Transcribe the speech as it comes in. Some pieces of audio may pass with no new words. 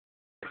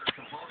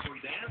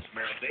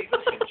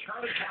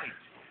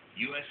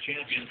U.S.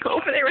 champions. Go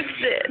over there with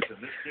Sid.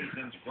 This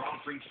season's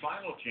Grand Prix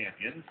final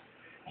champions.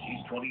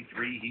 She's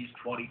 23, he's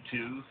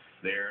 22.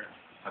 They're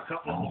a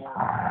couple more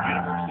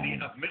University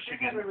of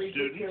Michigan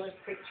students,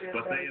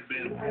 but they have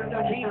been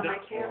teamed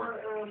up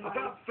for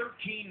about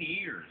 13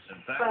 years.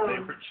 In fact, they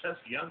were just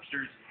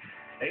youngsters,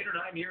 8 or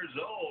 9 years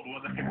old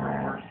when they were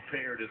first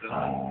paired as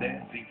an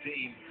dancing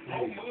team.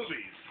 Home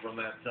movies from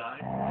that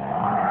time.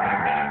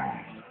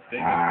 They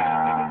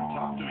didn't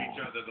talk to each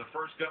other the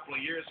first couple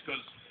of years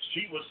because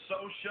she was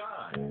so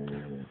shy.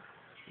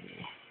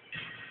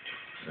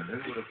 And who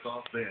would have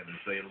thought then,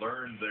 as they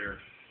learned their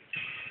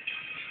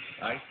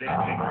ice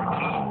dancing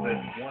routine,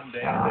 that one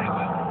day they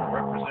would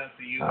represent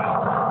the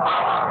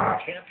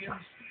U.S.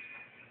 champions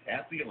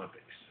at the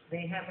Olympics.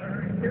 They have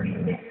earned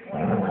 36.13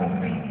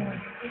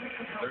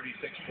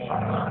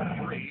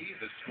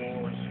 the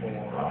scores for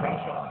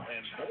Rayshot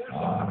and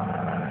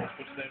Borzon, which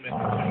puts them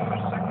into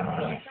second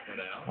place for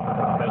now.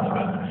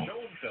 Belvin and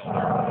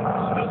Schoenfelder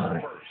still in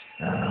first.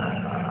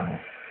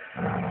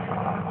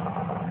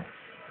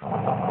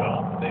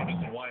 Well, Davis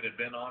and White had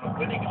been on a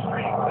winning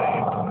streak.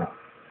 They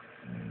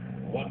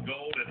won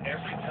gold at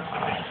every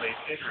competition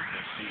they've entered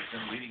this season,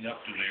 leading up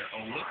to their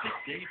Olympic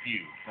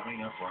debut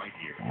coming up right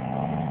here.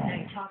 Now,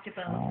 you talked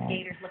about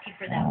skaters looking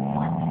for that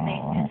one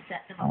thing to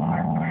set them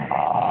apart.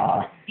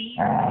 But these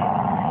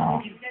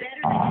two do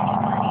better than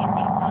anybody in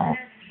the honor.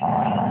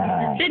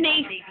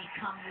 Sydney.